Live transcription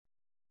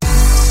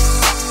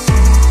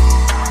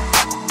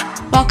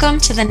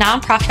Welcome to the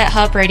Nonprofit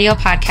Hub Radio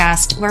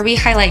podcast, where we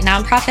highlight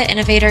nonprofit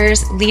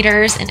innovators,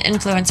 leaders, and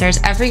influencers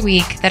every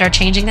week that are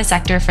changing the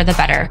sector for the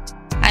better.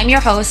 I'm your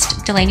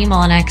host, Delaney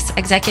Mullenix,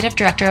 Executive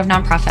Director of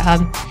Nonprofit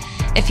Hub.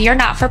 If you're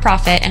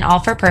not-for-profit and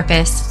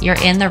all-for-purpose,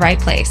 you're in the right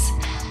place.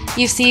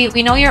 You see,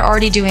 we know you're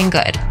already doing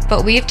good,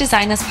 but we've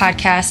designed this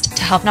podcast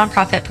to help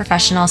nonprofit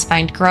professionals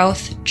find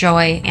growth,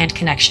 joy, and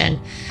connection.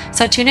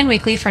 So tune in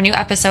weekly for new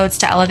episodes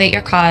to elevate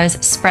your cause,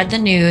 spread the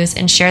news,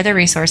 and share the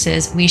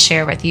resources we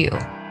share with you.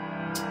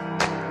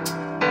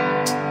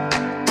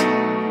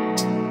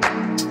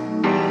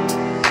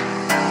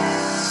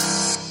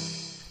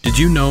 Did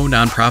you know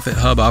Nonprofit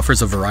Hub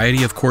offers a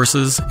variety of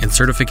courses and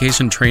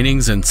certification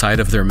trainings inside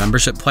of their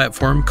membership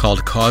platform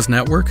called Cause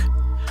Network?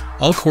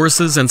 All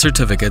courses and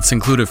certificates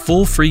include a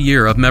full free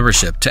year of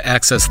membership to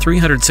access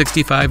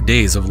 365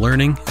 days of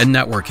learning and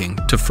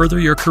networking to further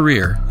your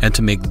career and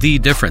to make the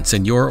difference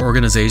in your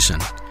organization.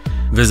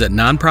 Visit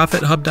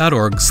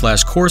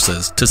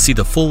nonprofithub.org/courses to see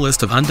the full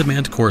list of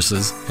on-demand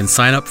courses and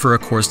sign up for a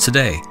course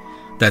today.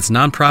 That's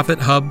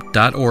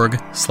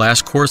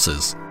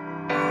nonprofithub.org/courses.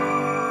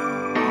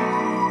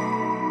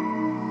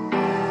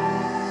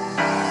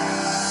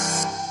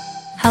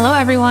 Hello,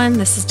 everyone.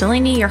 This is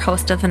Delaney, your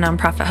host of the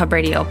Nonprofit Hub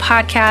Radio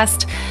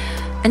podcast.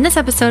 In this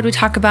episode, we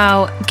talk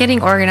about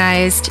getting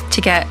organized to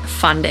get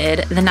funded,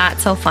 the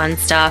not so fun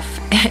stuff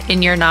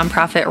in your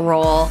nonprofit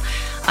role.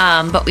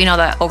 But we know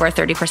that over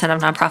 30% of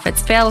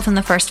nonprofits fail within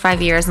the first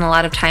 5 years, and a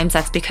lot of times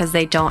that's because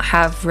they don't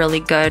have really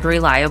good,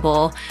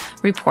 reliable,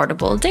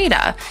 reportable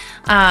data.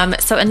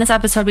 So in this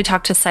episode, we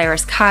talked to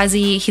Cyrus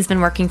Kazi. He's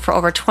been working for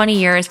over 20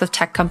 years with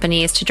tech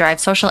companies to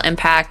drive social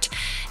impact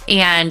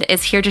and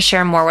is here to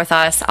share more with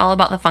us all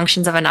about the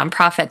functions of a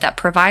nonprofit that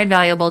provide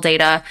valuable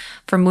data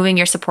for moving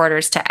your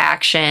supporters to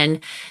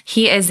action.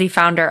 He is the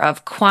founder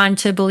of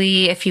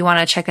Quantably, if you want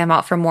to check them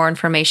out for more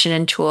information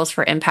and tools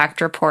for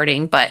impact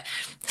reporting. But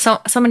so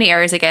many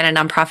areas, again, in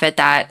nonprofit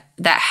that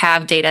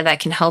have data that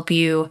can help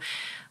you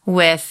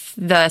with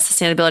the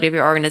sustainability of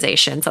your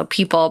organization. So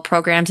people,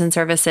 programs and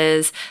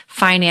services,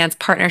 finance,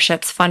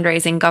 partnerships,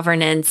 fundraising,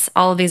 governance,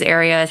 all of these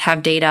areas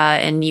have data,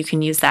 and you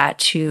can use that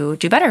to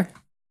do better.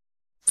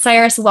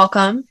 Cyrus,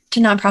 welcome to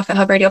Nonprofit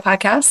Hub Radio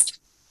podcast.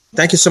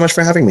 Thank you so much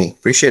for having me.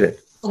 Appreciate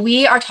it.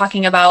 We are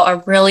talking about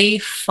a really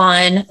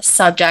fun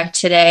subject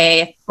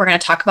today. We're going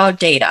to talk about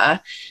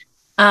data.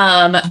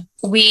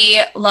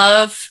 We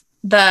love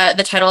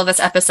the title of this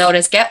episode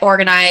is Get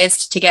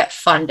Organized to Get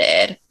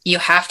Funded. You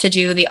have to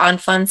do the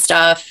unfun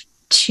stuff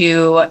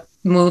to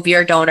move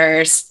your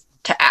donors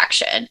to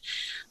action.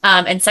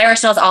 And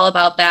Cyrus knows all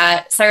about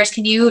that. Cyrus,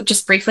 can you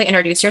just briefly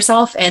introduce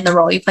yourself and the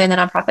role you play in the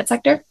nonprofit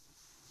sector?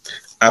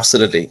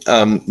 Absolutely.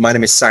 My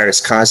name is Cyrus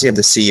Kazi. I'm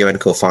the CEO and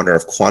co-founder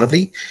of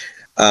Quantably.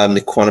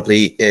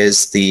 Quantably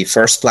is the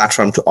first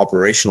platform to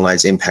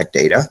operationalize impact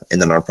data in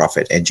the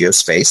nonprofit NGO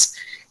space.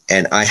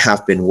 And I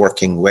have been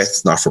working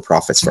with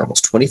not-for-profits for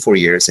almost 24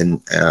 years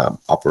in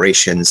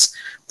operations,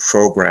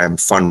 program,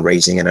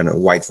 fundraising, and in a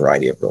wide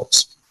variety of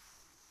roles.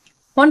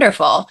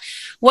 Wonderful.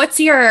 What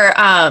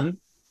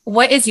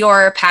is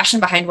your passion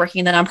behind working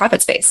in the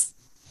nonprofit space?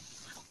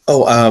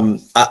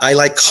 I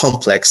like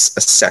complex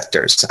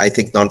sectors. I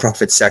think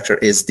nonprofit sector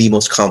is the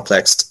most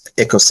complex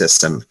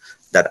ecosystem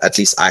that at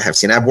least I have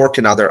seen. I've worked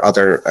in other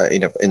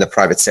in the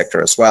private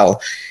sector as well.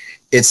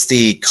 It's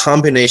the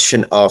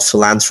combination of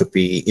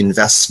philanthropy,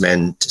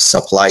 investment,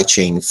 supply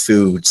chain,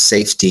 food,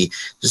 safety.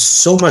 There's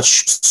so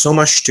much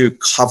to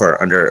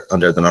cover under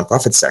the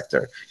nonprofit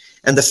sector.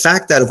 And the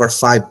fact that over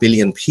 5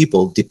 billion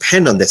people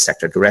depend on this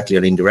sector directly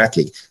or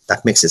indirectly,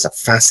 that makes it a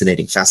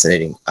fascinating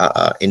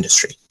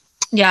industry.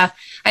 Yeah,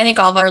 I think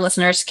all of our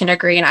listeners can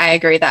agree, and I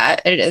agree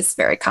that it is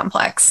very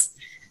complex.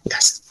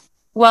 Yes.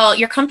 Well,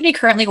 your company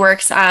currently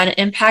works on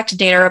impact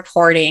data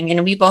reporting,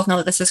 and we both know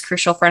that this is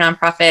crucial for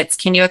nonprofits.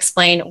 Can you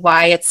explain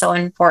why it's so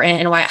important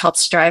and why it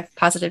helps to drive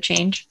positive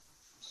change?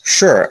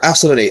 Sure,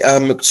 absolutely.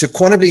 So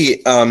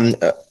Quantably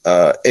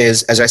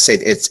is, as I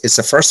said, it's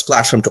the first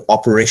platform to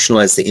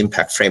operationalize the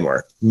impact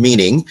framework,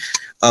 meaning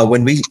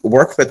when we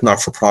work with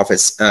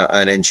not-for-profits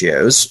and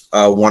NGOs,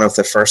 one of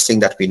the first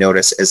things that we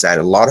notice is that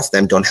a lot of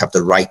them don't have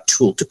the right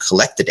tool to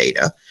collect the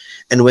data.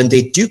 And when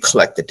they do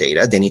collect the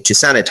data, they need to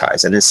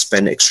sanitize and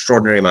spend an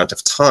extraordinary amount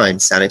of time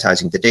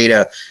sanitizing the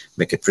data,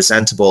 make it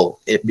presentable,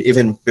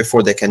 even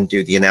before they can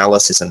do the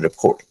analysis and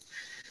reporting.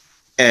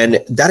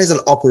 And that is an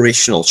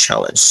operational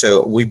challenge.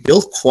 So we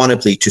built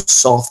Quantably to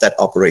solve that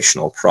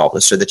operational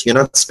problem so that you're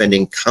not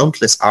spending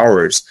countless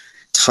hours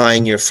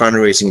tying your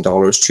fundraising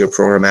dollars to your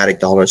programmatic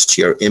dollars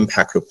to your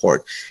impact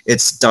report.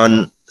 It's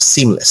done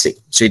seamlessly,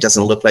 so it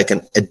doesn't look like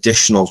an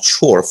additional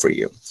chore for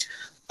you.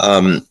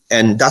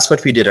 And that's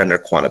what we did under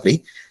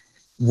Quantably.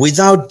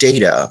 Without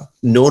data,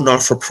 no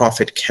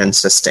not-for-profit can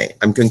sustain.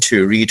 I'm going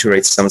to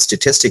reiterate some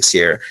statistics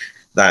here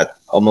that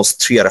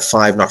almost 3 out of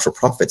 5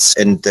 not-for-profits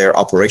in their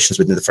operations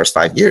within the first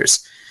 5 years.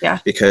 Yeah.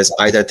 Because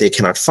either they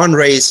cannot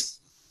fundraise,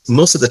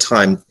 most of the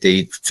time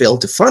they fail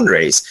to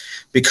fundraise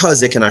because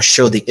they cannot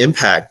show the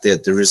impact, the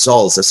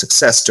results, the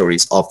success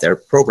stories of their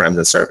programs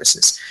and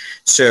services.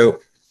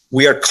 So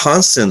we are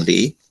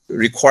constantly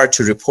required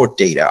to report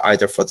data,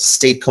 either for the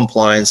state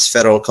compliance,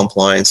 federal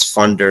compliance,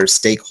 funder,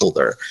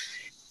 stakeholder.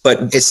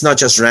 But it's not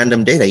just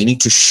random data. You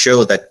need to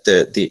show that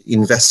the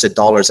invested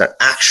dollars are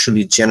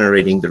actually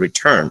generating the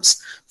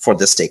returns for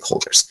the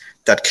stakeholders.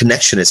 That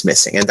connection is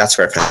missing, and that's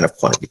where kind of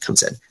quantity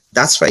comes in.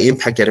 That's why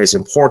impact data is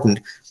important.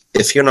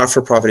 If your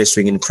not-for-profit is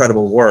doing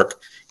incredible work,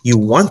 you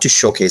want to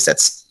showcase that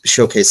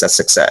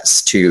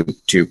success to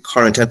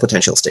current and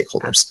potential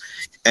stakeholders,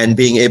 and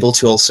being able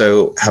to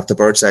also have the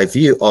bird's eye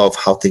view of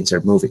how things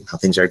are moving, how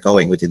things are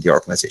going within the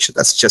organization.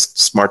 That's just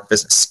smart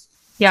business.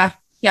 Yeah.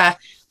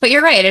 But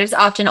you're right. It is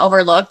often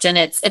overlooked, and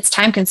it's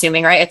time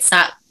consuming, right? It's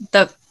not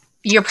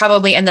you're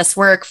probably in this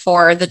work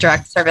for the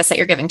direct service that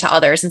you're giving to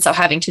others. And so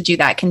having to do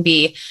that can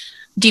be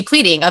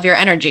depleting of your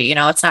energy.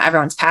 It's not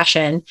everyone's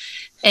passion.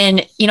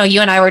 And,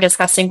 you and I were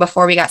discussing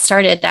before we got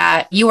started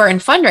that you were in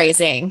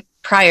fundraising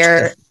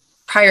prior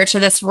to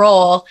this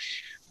role.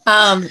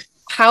 What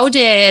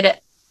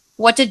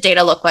did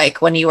data look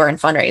like when you were in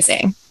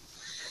fundraising?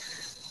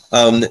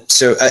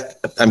 So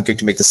I'm going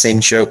to make the same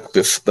joke,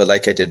 but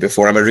like I did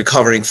before, I'm a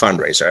recovering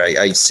fundraiser.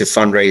 I used to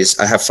fundraise.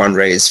 I have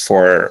fundraised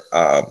for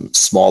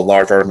small,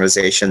 large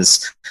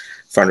organizations,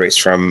 fundraise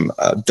from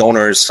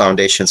donors,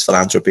 foundations,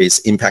 philanthropies,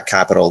 impact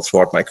capital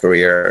throughout my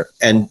career.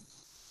 And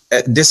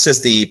this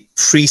is the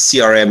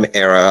pre-CRM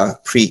era,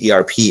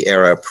 pre-ERP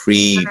era,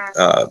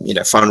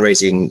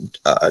 fundraising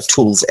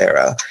tools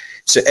era.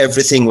 So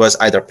everything was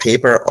either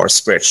paper or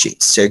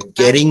spreadsheets. So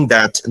getting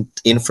that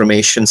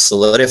information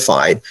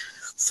solidified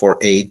for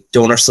a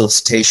donor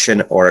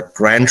solicitation or a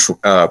grant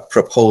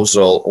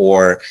proposal,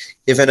 or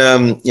even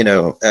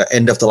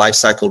end of the life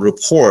cycle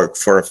report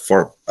for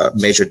a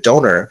major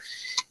donor,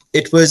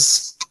 it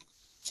was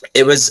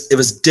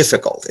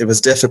difficult. It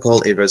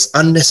was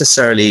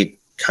unnecessarily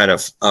kind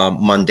of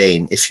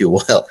mundane, if you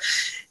will.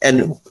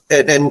 And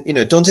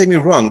don't take me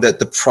wrong, that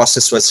the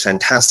process was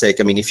fantastic.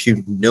 I mean, if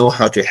you know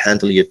how to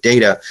handle your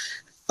data,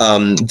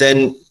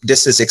 then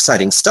this is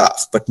exciting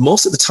stuff. But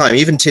most of the time,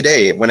 even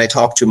today, when I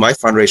talk to my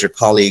fundraiser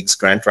colleagues,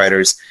 grant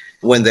writers,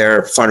 when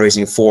they're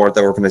fundraising for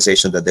the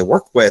organization that they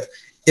work with,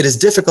 it is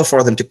difficult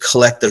for them to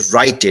collect the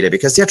right data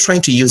because they're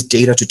trying to use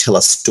data to tell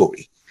a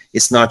story.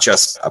 It's not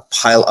just a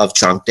pile of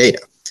junk data.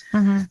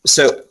 Mm-hmm.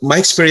 So my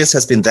experience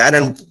has been that,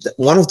 and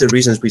one of the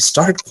reasons we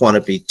started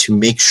Quantity to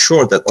make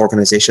sure that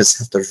organizations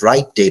have the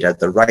right data,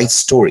 the right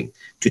story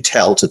to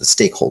tell to the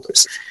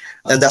stakeholders.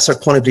 And that's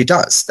what Quantity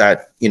does,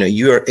 that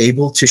you are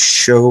able to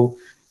show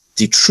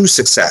the true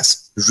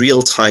success,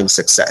 real-time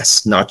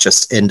success, not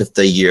just end of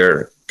the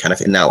year kind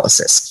of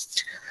analysis.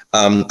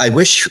 I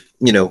wish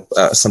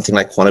something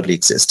like Quantity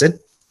existed.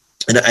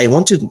 And I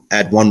want to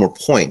add one more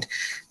point,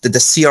 that the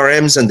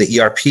CRMs and the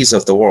ERPs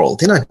of the world,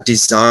 they're not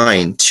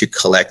designed to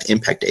collect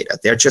impact data.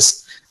 They're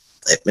just,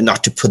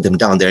 not to put them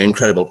down, they're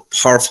incredible,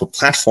 powerful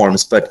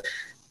platforms, but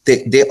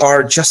they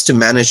are just to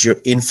manage your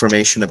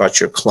information about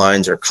your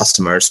clients or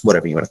customers,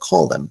 whatever you want to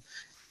call them.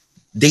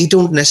 They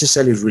don't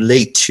necessarily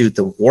relate to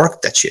the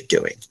work that you're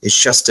doing. It's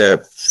just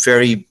a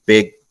very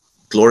big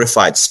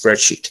glorified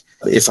spreadsheet,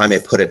 if I may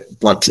put it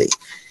bluntly.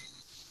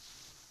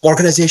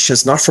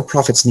 Organizations,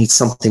 not-for-profits, need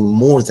something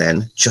more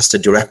than just a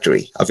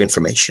directory of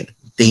information.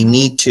 They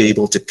need to be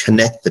able to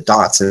connect the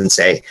dots and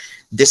say,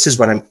 this is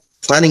what I'm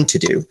planning to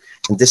do,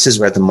 and this is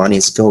where the money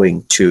is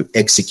going to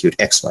execute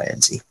X, Y,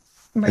 and Z.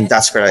 Right. And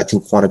that's where I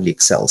think Quantity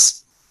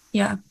excels.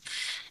 Yeah.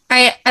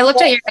 I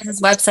looked at your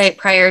guys' website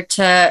prior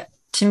to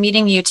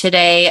meeting you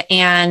today,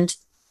 and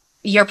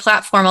your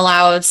platform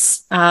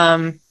allows,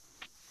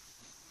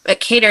 it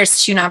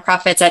caters to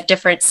nonprofits at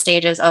different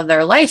stages of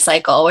their life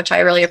cycle, which I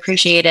really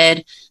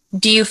appreciated.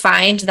 Do you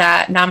find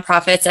that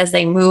nonprofits, as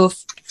they move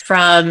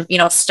from,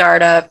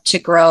 startup to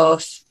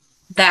growth,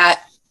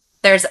 that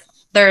there's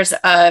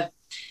a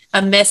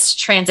missed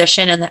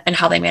transition in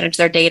how they manage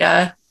their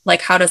data?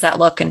 Like, how does that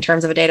look in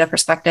terms of a data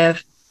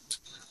perspective?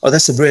 Oh,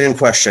 that's a brilliant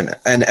question.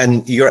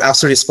 And you're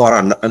absolutely spot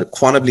on.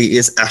 Quantity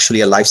is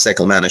actually a life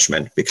cycle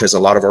management, because a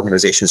lot of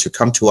organizations who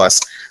come to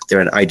us,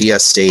 they're in idea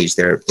stage,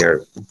 they're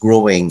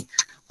growing,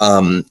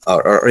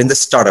 or in the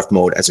startup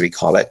mode, as we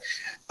call it.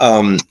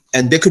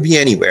 And they could be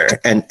anywhere.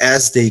 And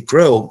as they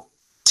grow,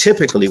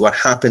 typically what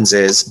happens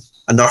is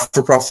a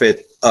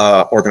not-for-profit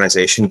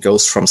organization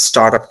goes from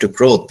startup to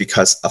growth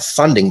because a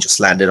funding just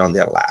landed on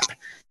their lap,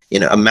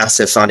 a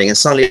massive funding, and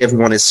suddenly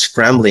everyone is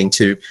scrambling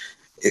to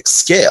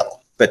scale.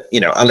 But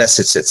unless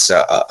it's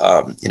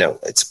a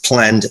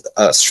planned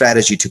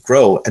strategy to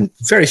grow, and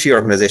very few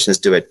organizations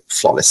do it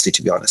flawlessly,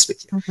 to be honest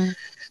with you. Mm-hmm.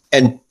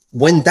 And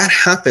when that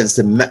happens,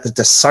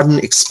 the sudden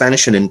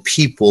expansion in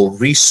people,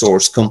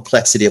 resource,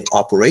 complexity of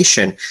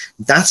operation,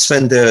 that's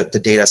when the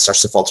data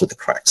starts to fall through the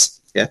cracks.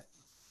 Yeah.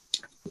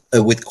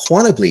 With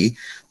Quantity,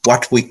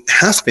 what we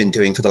have been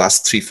doing for the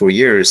last 3-4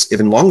 years,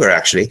 even longer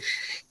actually,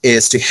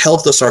 is to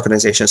help those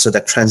organizations so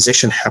that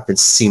transition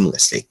happens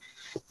seamlessly.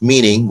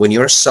 Meaning, when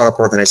you're a startup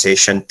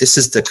organization, this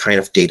is the kind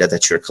of data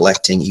that you're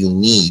collecting you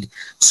need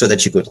so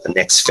that you go to the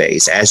next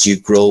phase. As you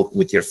grow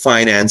with your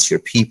finance, your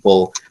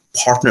people,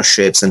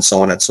 partnerships, and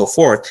so on and so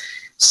forth,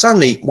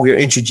 suddenly we're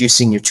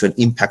introducing you to an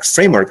impact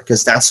framework,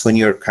 because that's when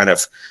you're kind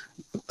of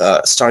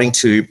starting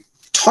to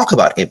talk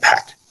about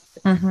impact.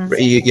 Mm-hmm.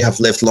 You have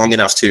lived long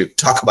enough to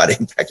talk about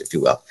impact, if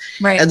you will.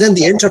 Right. And then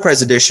the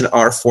enterprise edition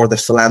are for the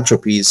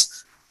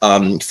philanthropies,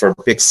 for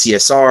big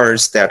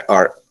CSRs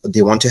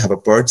they want to have a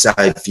bird's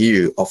eye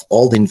view of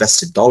all the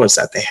invested dollars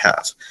that they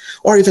have,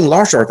 or even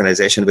large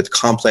organizations with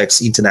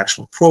complex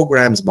international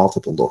programs,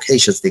 multiple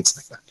locations, things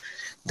like that.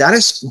 That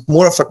is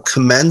more of a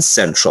command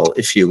central,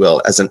 if you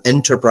will, as an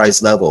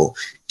enterprise level,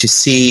 to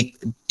see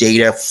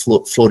data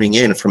floating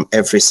in from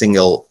every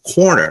single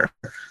corner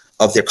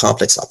of their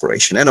complex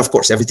operation. And of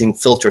course, everything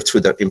filtered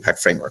through the impact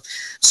framework.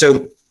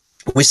 So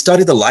we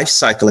study the life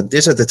cycle, and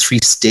these are the 3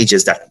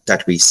 stages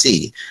that we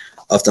see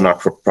of the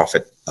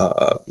not-for-profit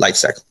life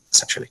cycle,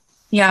 essentially.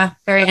 Yeah,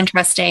 very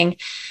interesting.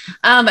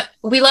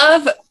 We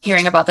love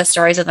hearing about the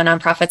stories of the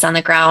nonprofits on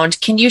the ground.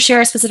 Can you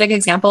share a specific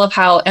example of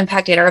how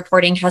impact data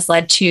reporting has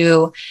led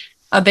to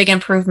a big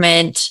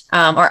improvement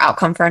or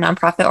outcome for a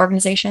nonprofit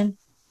organization?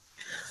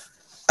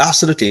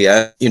 Absolutely.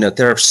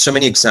 There are so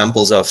many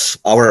examples of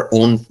our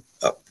own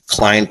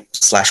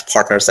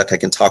client/partners that I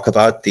can talk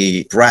about.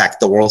 The BRAC,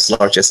 the world's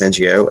largest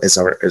NGO, is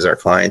our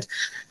client.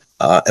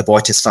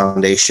 Aboitiz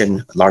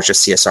Foundation,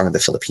 largest CSR in the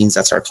Philippines,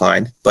 that's our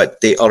client,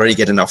 but they already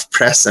get enough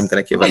press. I'm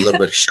going to give a little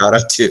bit of shout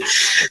out to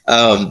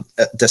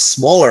the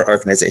smaller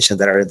organizations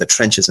that are in the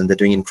trenches, and they're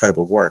doing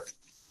incredible work.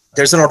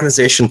 There's an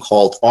organization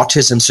called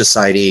Autism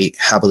Society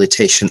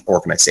Habilitation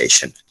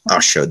Organization,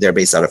 ASHO. They're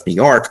based out of New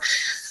York.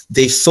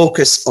 They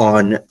focus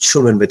on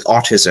children with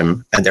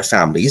autism and their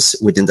families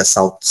within the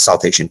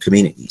South Asian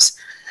communities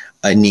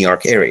in New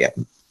York area.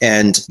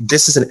 And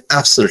this is an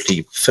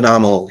absolutely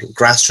phenomenal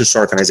grassroots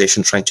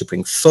organization trying to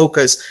bring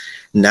focus,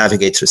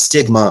 navigate through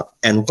stigma.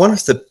 And one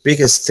of the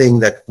biggest things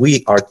that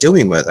we are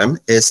doing with them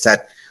is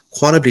that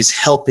Quantibly is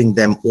helping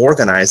them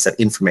organize that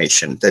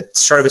information, that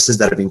services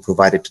that are being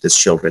provided to these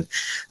children,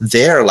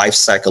 their life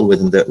cycle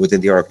within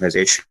the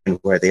organization,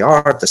 where they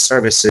are, the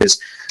services,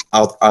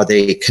 are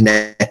they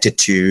connected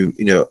to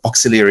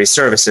auxiliary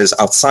services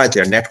outside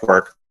their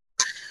network,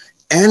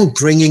 and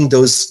bringing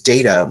those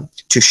data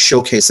to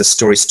showcase the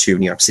stories to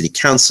New York City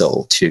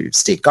Council, to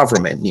state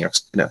government, New York,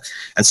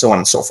 and so on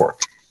and so forth.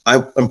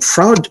 I'm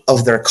proud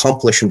of their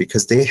accomplishment,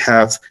 because they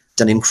have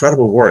done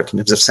incredible work in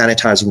terms of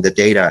sanitizing the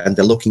data, and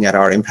they're looking at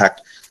our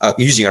impact,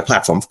 using our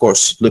platform, of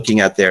course, looking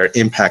at their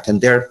impact,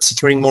 and they're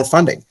securing more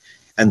funding,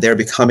 and they're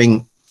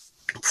becoming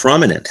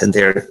prominent, and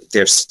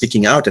they're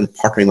speaking out and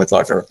partnering with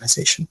larger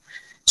organizations.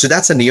 So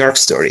that's a New York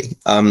story.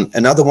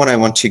 Another one I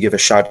want to give a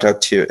shout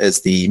out to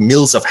is the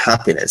Mills of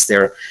Happiness.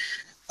 They're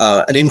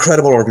an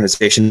incredible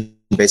organization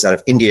based out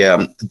of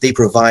India. They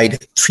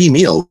provide 3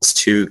 meals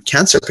to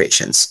cancer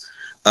patients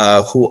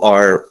who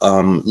are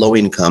low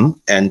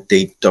income, and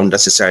they don't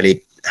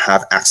necessarily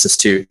have access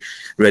to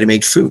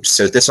ready-made food.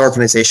 So this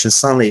organization is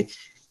suddenly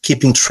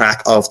keeping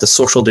track of the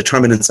social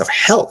determinants of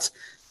health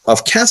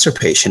of cancer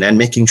patients and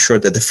making sure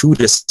that the food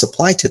is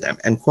supplied to them.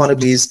 And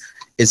Quantibly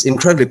is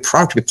incredibly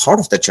proud to be part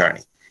of that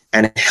journey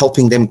and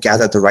helping them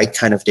gather the right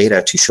kind of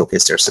data to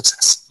showcase their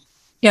success.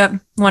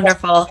 Yep.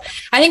 Wonderful.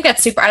 I think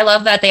that's super. I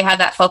love that they have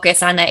that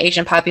focus on the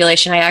Asian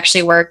population. I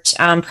actually worked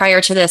prior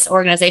to this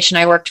organization.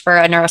 I worked for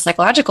a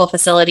neuropsychological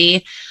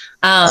facility.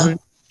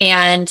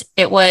 And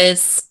it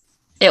was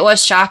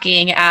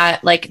shocking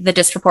at like the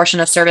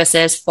disproportion of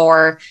services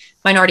for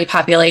minority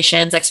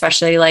populations,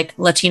 especially like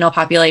Latino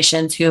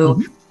populations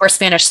who were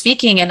Spanish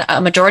speaking, and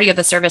a majority of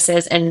the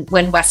services in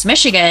West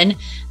Michigan,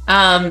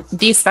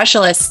 these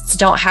specialists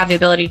don't have the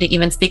ability to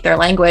even speak their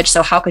language.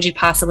 So how could you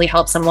possibly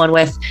help someone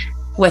with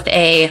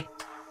a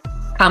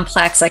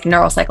complex like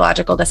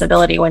neuropsychological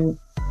disability when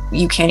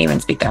you can't even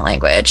speak their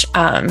language?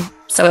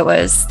 So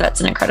that's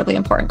an incredibly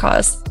important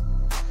cause.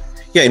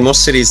 Yeah, in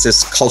most cities,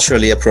 this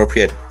culturally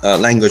appropriate,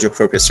 language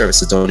appropriate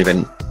services don't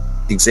even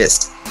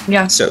exist.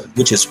 Yeah. So,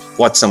 which is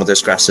what some of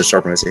those grassroots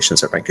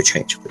organizations are trying to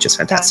change, which is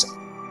fantastic. Yeah.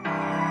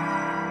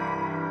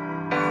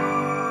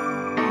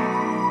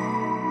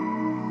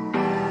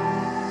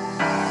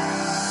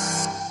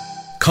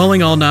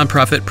 Calling all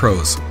nonprofit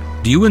pros.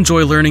 Do you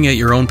enjoy learning at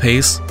your own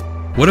pace?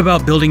 What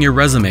about building your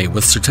resume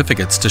with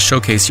certificates to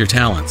showcase your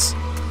talents?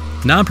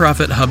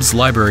 Nonprofit Hub's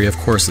library of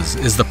courses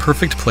is the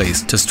perfect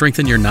place to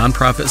strengthen your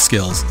nonprofit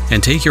skills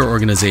and take your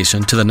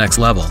organization to the next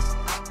level.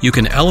 You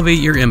can elevate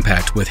your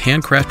impact with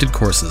handcrafted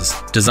courses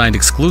designed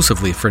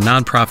exclusively for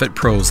nonprofit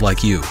pros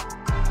like you.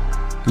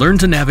 Learn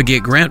to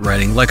navigate grant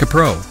writing like a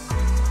pro.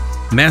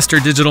 Master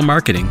digital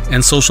marketing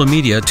and social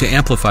media to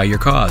amplify your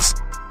cause.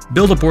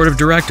 Build a board of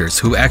directors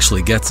who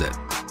actually gets it.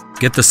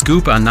 Get the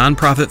scoop on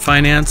nonprofit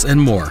finance and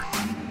more.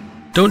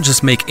 Don't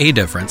just make a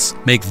difference,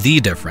 make the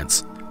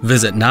difference.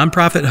 Visit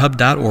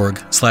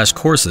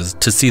nonprofithub.org/courses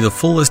to see the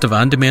full list of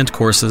on-demand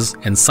courses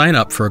and sign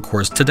up for a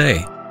course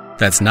today.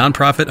 That's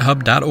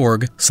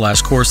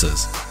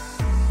nonprofithub.org/courses.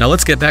 Now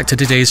let's get back to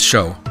today's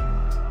show.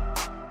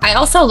 I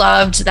also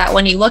loved that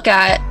when you look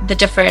at the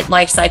different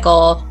life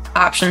cycle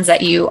options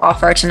that you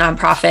offer to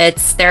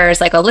nonprofits, there's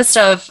like a list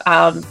of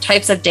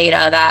types of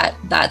data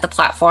that the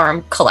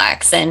platform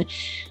collects. And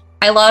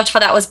I loved how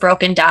that was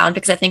broken down,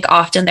 because I think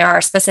often there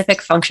are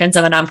specific functions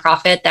of a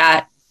nonprofit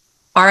that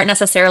aren't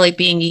necessarily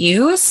being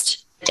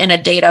used in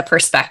a data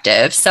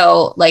perspective.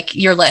 So like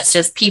your list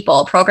is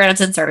people,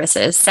 programs and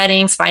services,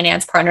 settings,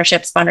 finance,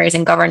 partnerships,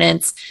 fundraising,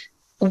 governance.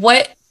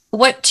 What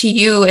to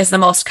you is the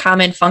most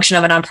common function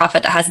of a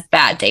nonprofit that has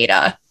bad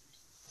data?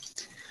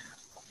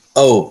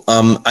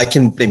 I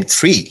can name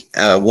three.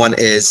 One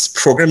is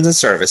programs and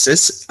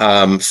services,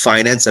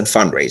 finance and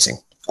fundraising.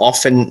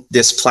 Often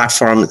this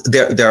platform,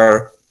 there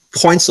are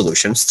point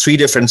solutions, three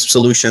different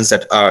solutions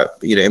that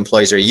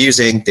employees are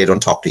using. They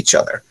don't talk to each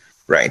other,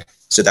 right?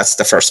 So that's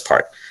the first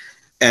part.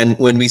 And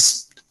when we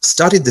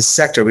studied this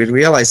sector, we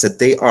realized that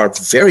they are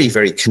very,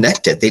 very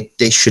connected.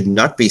 They should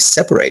not be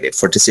separated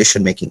for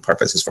decision-making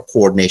purposes, for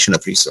coordination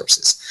of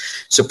resources.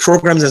 So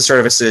programs and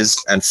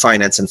services and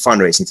finance and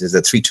fundraising, these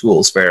are the three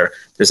tools where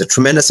there's a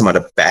tremendous amount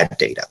of bad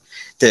data.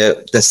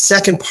 The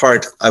second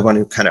part I want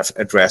to kind of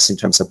address in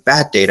terms of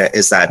bad data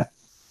is that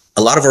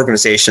a lot of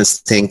organizations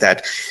think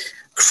that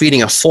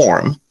creating a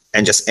form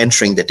and just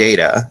entering the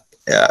data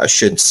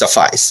should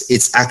suffice.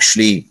 It's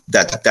actually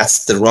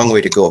that's the wrong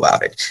way to go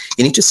about it.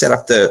 You need to set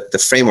up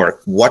the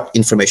framework, what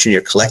information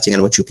you're collecting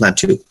and what you plan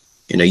to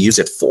use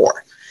it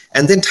for,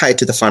 and then tie it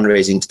to the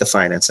fundraising, to the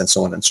finance, and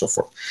so on and so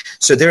forth.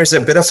 So there's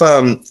a bit of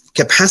a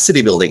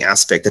capacity building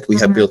aspect that we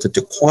have built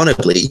into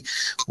Quantably,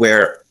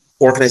 where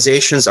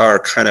organizations are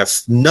kind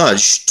of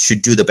nudged to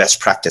do the best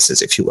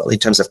practices, if you will, in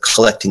terms of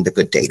collecting the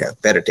good data,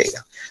 better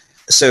data.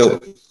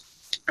 So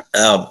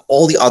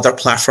all the other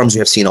platforms you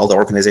have seen, all the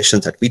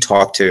organizations that we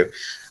talk to,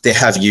 they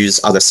have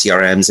used other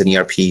CRMs and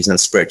ERPs and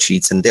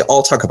spreadsheets, and they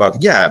all talk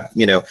about,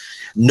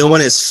 no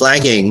one is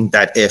flagging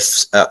that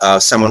if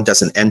someone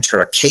doesn't enter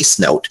a case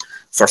note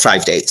for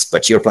 5 days,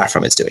 but your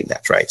platform is doing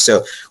that, right?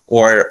 So,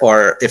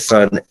 or if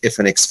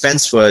an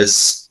expense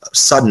was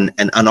sudden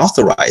and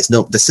unauthorized,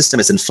 no, the system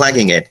isn't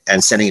flagging it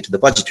and sending it to the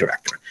budget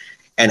director.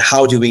 And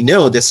how do we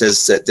know this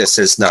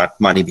is not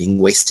money being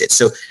wasted?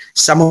 So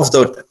some of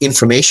the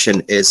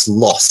information is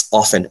lost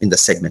often in the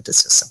segmented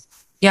system.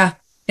 Yeah,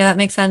 that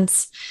makes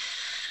sense.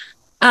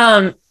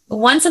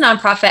 Once a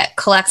nonprofit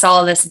collects all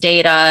of this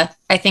data,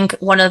 I think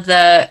one of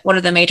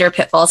the major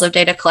pitfalls of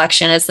data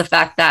collection is the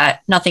fact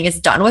that nothing is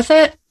done with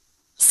it.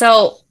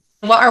 So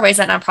what are ways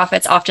that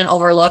nonprofits often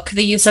overlook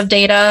the use of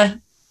data?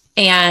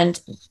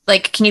 And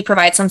can you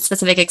provide some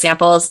specific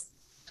examples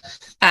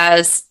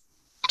as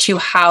to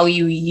how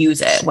you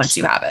use it once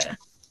you have it?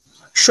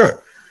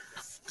 Sure.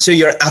 So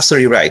you're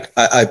absolutely right.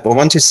 I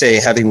want to say,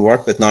 having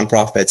worked with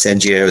nonprofits,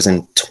 NGOs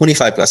in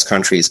 25 plus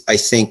countries, I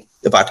think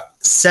about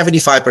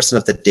 75%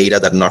 of the data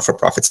that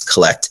not-for-profits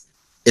collect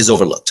is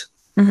overlooked.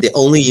 Mm-hmm. They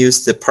only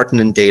use the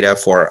pertinent data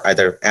for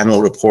either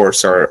annual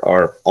reports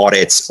or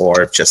audits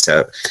or just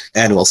an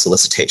annual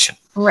solicitation.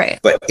 Right.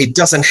 But it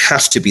doesn't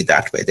have to be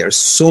that way. There's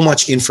so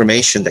much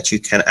information that you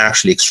can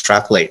actually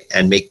extrapolate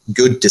and make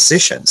good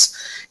decisions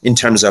in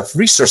terms of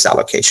resource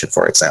allocation,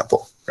 for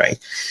example, right?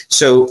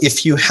 So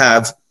if you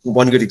have,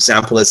 one good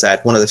example is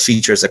that one of the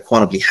features that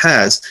Quantably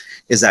has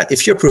is that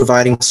if you're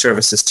providing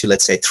services to,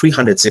 let's say,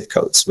 300 zip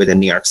codes within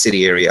New York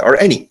City area or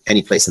any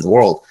place in the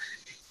world,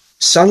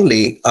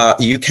 suddenly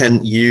you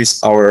can use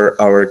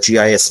our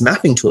GIS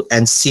mapping tool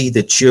and see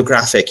the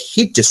geographic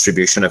heat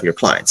distribution of your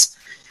clients,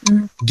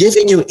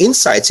 giving you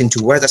insights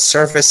into where the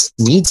service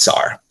needs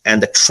are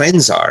and the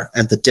trends are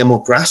and the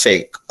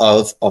demographic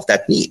of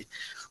that need.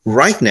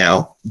 Right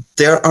now,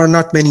 there are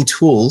not many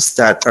tools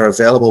that are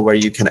available where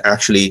you can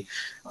actually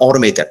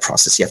automate that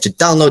process. You have to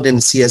download in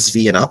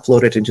CSV and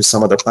upload it into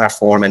some other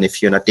platform. And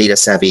if you're not data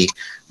savvy,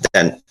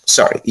 then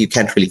you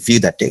can't really view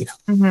that data.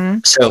 Mm-hmm.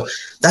 So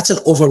that's an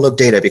overlooked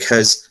data,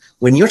 because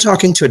when you're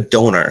talking to a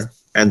donor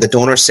and the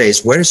donor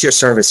says, where's your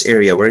service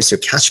area? Where's your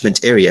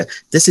catchment area?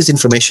 This is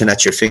information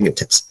at your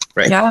fingertips,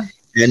 right? Yeah.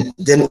 And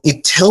then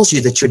it tells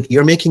you that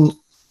you're making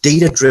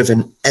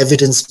data-driven,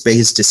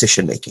 evidence-based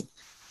decision-making.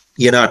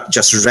 You're not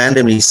just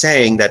randomly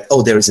saying that,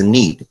 there is a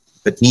need,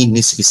 but need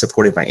needs to be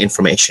supported by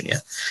information. Yeah.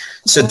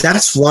 So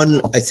that's one,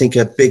 I think,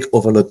 a big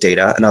overlooked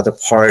data. Another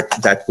part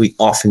that we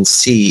often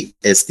see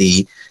is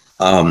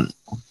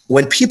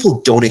when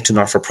people donate to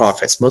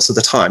not-for-profits, most of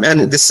the time,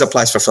 and this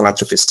applies for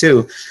philanthropists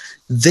too,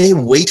 they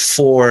wait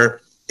for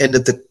end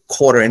of the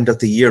quarter, end of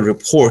the year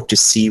report to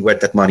see where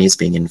that money is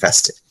being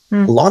invested. A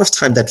lot of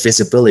time that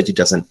visibility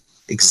doesn't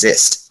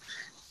exist.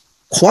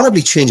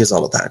 Quantably changes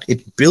all of that.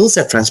 It builds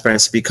that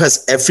transparency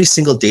because every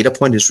single data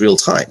point is real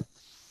time.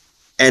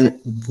 And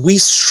we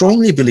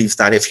strongly believe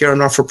that if you're a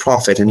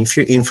not-for-profit and if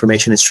your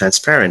information is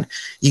transparent,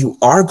 you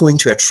are going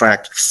to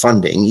attract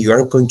funding. You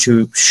are going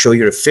to show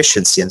your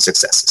efficiency and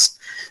successes.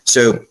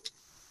 So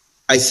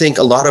I think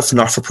a lot of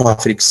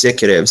not-for-profit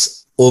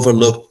executives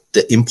overlook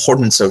the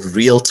importance of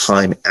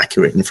real-time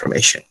accurate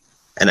information.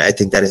 And I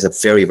think that is a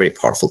very, very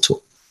powerful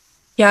tool.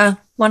 Yeah,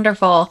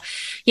 wonderful.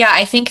 Yeah,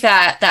 I think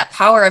that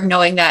power of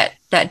knowing that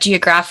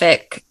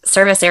geographic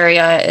service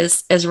area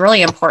is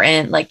really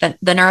important. Like the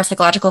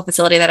neuropsychological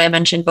facility that I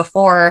mentioned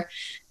before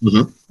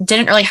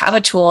didn't really have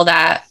a tool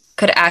that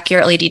could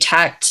accurately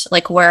detect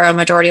like where a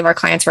majority of our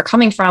clients were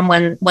coming from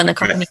when the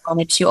company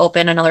wanted to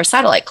open another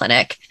satellite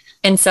clinic.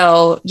 And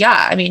so,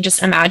 yeah, I mean,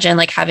 just imagine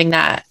like having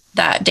that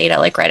data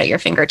like right at your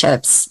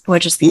fingertips,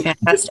 which is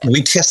fantastic.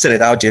 We tested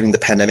it out during the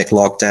pandemic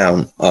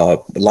lockdown. A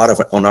lot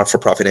of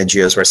not-for-profit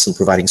NGOs were still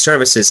providing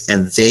services,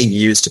 and they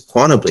used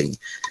Quantably.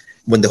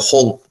 When the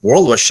whole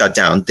world was shut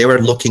down, they were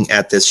looking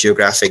at this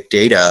geographic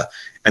data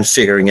and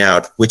figuring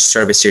out which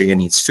service area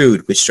needs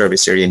food, which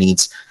service area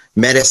needs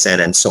medicine,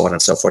 and so on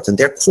and so forth. And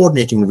they're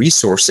coordinating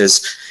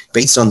resources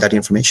based on that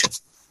information.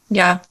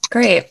 Yeah,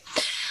 great.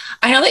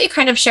 I know that you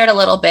kind of shared a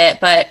little bit,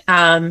 but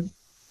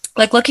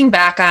like looking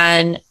back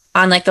on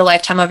like the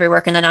lifetime of your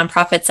work in the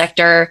nonprofit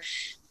sector,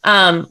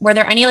 were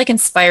there any like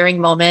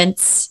inspiring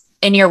moments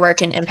in your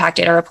work in impact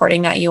data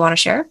reporting that you want to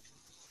share?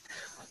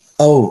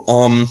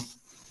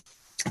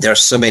 There are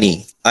so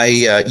many.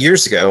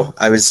 Years ago,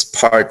 I was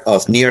part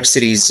of New York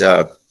City's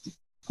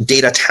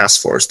data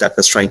task force that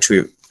was trying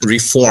to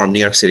reform New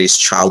York City's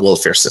child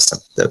welfare system,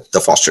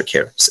 the foster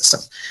care system.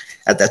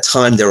 At that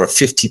time, there were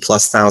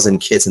 50,000+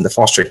 kids in the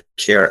foster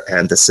care,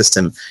 and the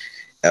system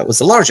was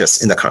the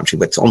largest in the country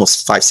with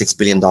almost $5-6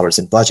 billion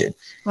in budget.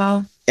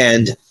 Wow.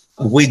 And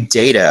with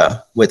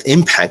data, with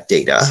impact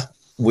data,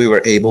 we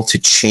were able to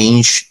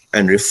change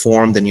and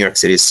reform the New York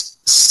City's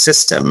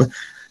system.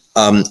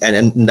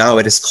 And now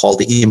it is called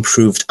the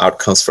Improved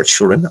Outcomes for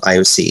Children,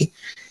 IOC.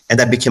 And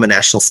that became a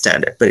national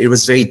standard. But it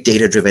was very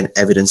data-driven,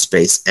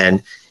 evidence-based.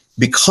 And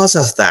because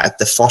of that,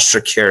 the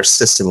foster care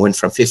system went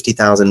from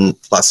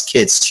 50,000+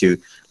 kids to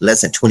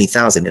less than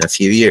 20,000 in a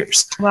few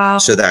years. Wow.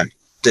 So that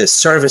the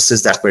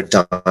services that were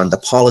done,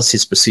 the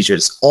policies,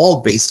 procedures,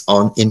 all based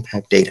on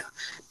impact data.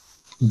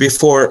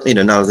 Before,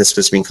 none of this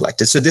was being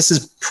collected. So this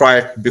is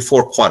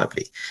before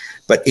Quantably.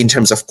 But in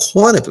terms of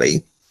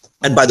Quantably,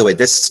 and by the way,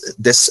 this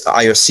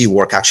IOC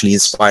work actually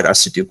inspired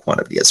us to do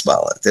Quantably as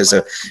well. There's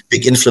a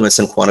big influence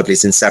in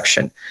Quantably's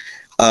inception.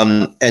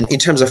 And in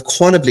terms of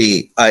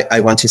Quantably,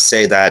 I want to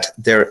say that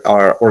there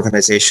are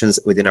organizations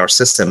within our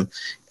system.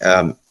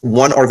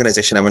 One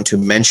organization I want to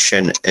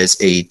mention is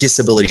a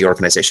disability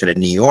organization in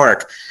New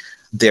York.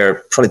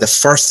 They're probably the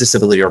first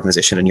disability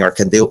organization in New York.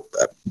 And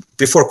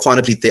before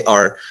Quantably, they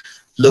are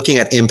looking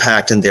at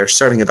impact, and they're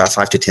serving about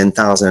 5,000 to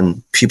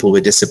 10,000 people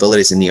with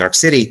disabilities in New York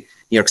State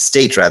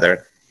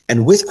rather.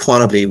 And with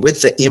Quantably,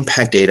 with the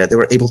impact data, they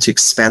were able to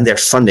expand their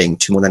funding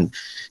to more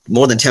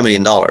than $10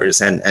 million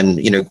and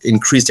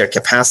increase their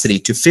capacity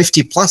to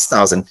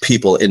 50,000+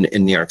 people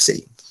in New York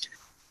City.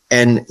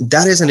 And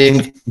that is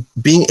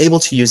being able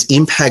to use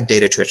impact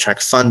data to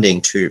attract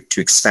funding to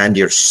expand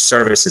your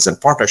services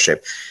and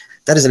partnership.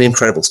 That is an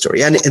incredible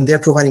story. And they're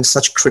providing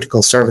such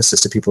critical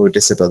services to people with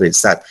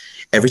disabilities that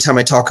every time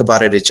I talk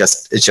about it,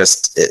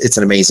 it's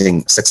an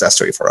amazing success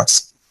story for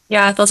us.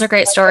 Yeah, those are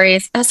great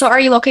stories. So are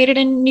you located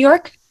in New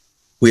York?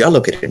 We are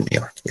located in New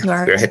York. Yeah. You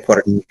are? We're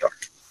headquartered in New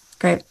York.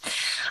 Great.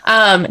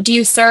 Do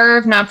you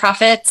serve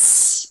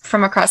nonprofits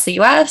from across the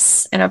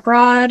U.S. and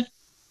abroad?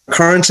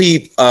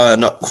 Currently,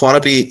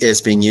 Quantably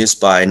is being used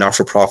by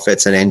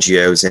not-for-profits and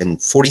NGOs in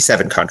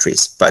 47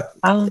 countries, but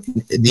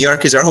New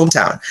York is our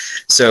hometown.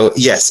 So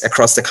yes,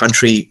 across the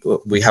country,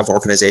 we have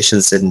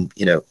organizations in,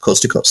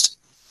 coast to coast.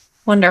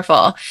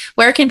 Wonderful.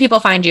 Where can people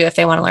find you if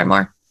they want to learn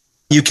more?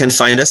 You can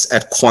find us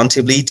at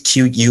Quantibly,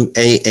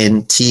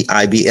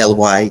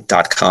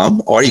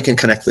 QUANTIBLY.com, or you can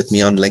connect with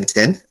me on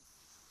LinkedIn.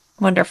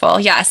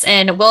 Wonderful. Yes.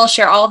 And we'll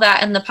share all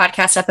that in the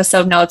podcast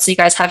episode notes so you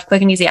guys have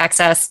quick and easy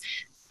access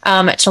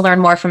to learn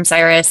more from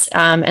Cyrus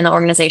and the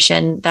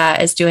organization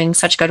that is doing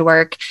such good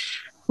work.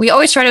 We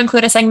always try to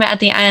include a segment at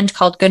the end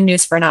called Good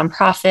News for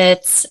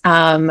Nonprofits.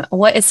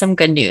 What is some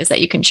good news that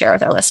you can share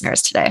with our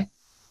listeners today?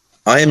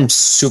 I am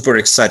super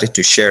excited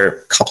to share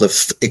a couple of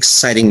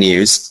exciting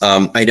news.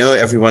 I know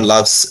everyone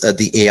loves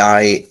the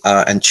AI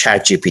and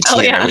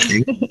ChatGPT and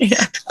everything.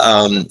 Yeah.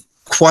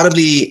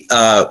 Quantably,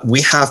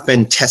 we have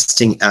been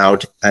testing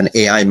out an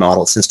AI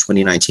model since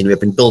 2019. We have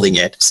been building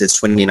it since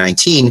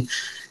 2019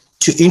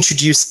 to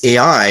introduce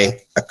AI,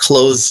 a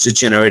closed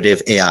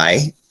generative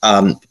AI,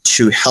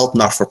 to help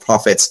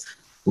not-for-profits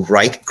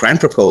write grant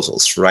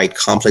proposals, write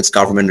complex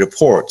government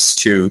reports,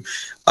 to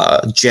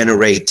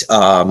generate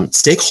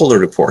stakeholder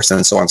reports,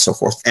 and so on and so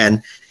forth.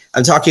 And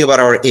I'm talking about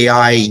our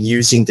AI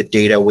using the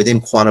data within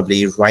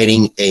Quantably,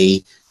 writing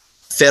a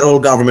federal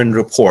government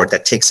report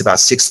that takes about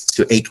 6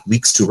 to 8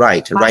 weeks to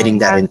write, writing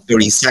that in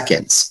 30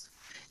 seconds.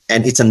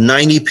 And it's a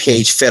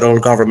 90-page federal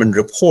government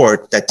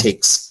report that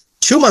takes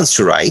 2 months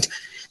to write.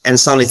 And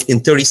suddenly in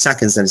 30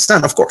 seconds, then it's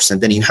done, of course. And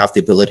then you have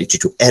the ability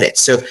to edit.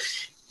 So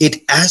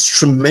it adds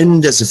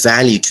tremendous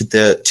value to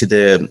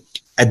the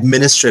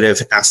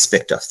administrative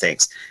aspect of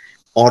things,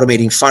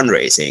 automating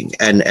fundraising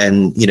and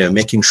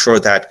making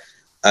sure that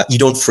you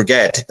don't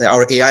forget.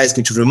 Our AI is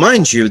going to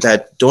remind you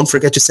that don't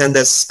forget to send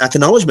this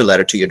acknowledgement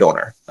letter to your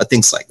donor,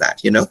 things like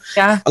that.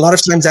 Yeah. A lot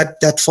of times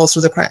that falls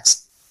through the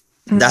cracks.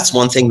 Mm-hmm. That's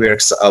one thing we're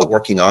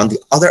working on. The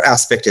other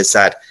aspect is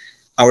that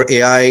our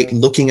AI,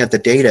 looking at the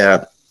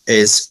data,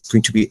 is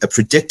going to be a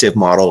predictive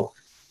model,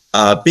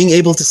 being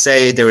able to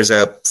say there is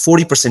a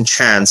 40%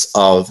 chance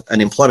of an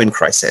employment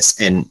crisis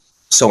in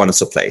so on and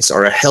so place,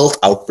 or a health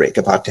outbreak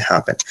about to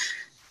happen.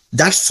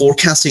 That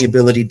forecasting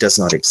ability does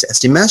not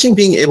exist. Imagine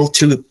being able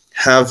to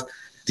have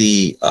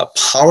the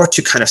power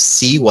to kind of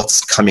see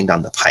what's coming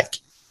down the pike.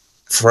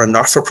 For a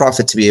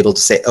not-for-profit to be able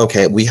to say,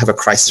 okay, we have a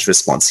crisis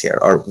response here,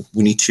 or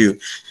we need to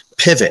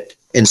pivot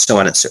in so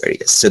on and so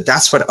areas. So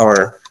that's what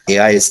our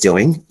AI is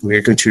doing.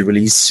 We're going to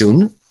release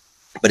soon.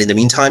 But in the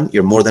meantime,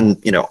 you're more than,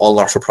 all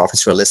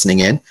not-for-profits who are listening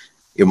in,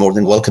 you're more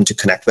than welcome to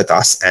connect with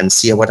us and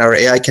see what our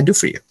AI can do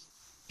for you.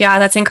 Yeah,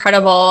 that's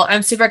incredible.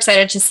 I'm super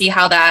excited to see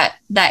how that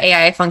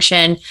AI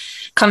function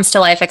comes to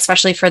life,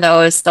 especially for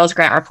those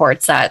grant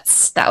reports.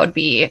 That would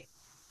be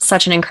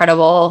such an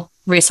incredible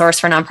resource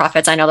for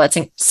nonprofits. I know that's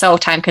so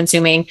time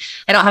consuming.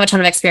 I don't have a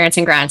ton of experience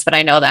in grants, but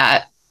I know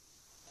that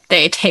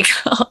they take,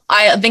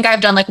 I think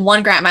I've done like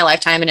one grant in my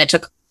lifetime, and it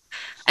took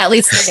at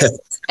least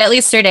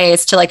 3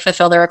 days to like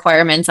fulfill the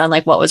requirements on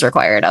like what was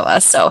required of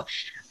us. So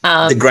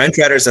the grant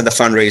writers and the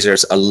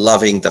fundraisers are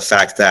loving the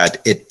fact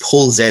that it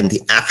pulls in the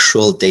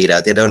actual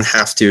data. They don't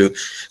have to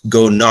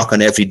go knock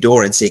on every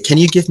door and say, can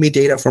you give me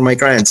data for my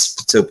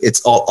grants? So it's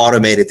all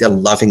automated. They're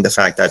loving the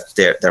fact that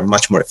they're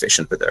much more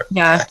efficient with their.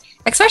 Yeah.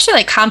 Especially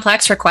like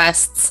complex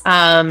requests.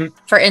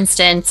 For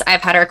instance,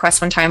 I've had a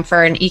request one time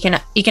for an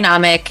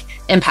economic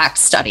impact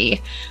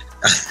study.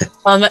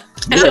 And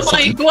I'm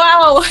like,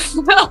 wow,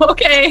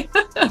 okay.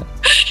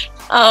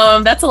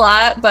 That's a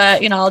lot,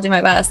 but I'll do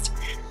my best.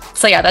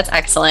 So yeah, that's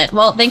excellent.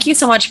 Well, thank you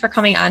so much for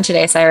coming on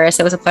today, Cyrus.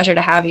 It was a pleasure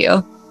to have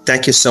you.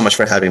 Thank you so much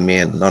for having me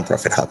in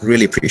Nonprofit Hub.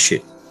 Really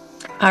appreciate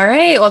it. All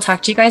right. We'll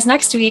talk to you guys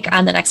next week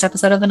on the next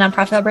episode of the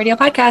Nonprofit Hub Radio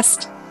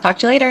podcast. Talk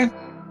to you later.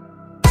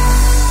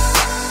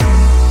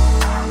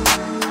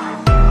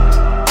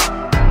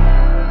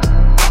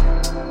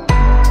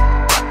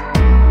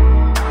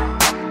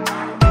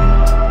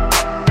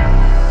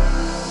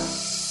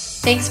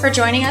 Thanks for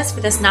joining us for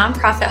this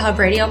Nonprofit Hub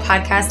Radio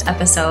podcast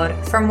episode.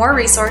 For more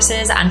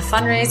resources on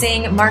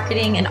fundraising,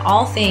 marketing, and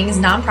all things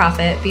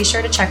nonprofit, be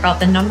sure to check out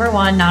the #1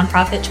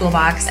 nonprofit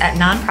toolbox at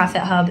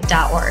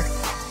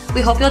nonprofithub.org.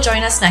 We hope you'll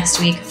join us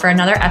next week for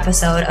another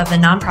episode of the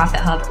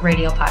Nonprofit Hub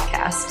Radio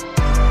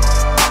podcast.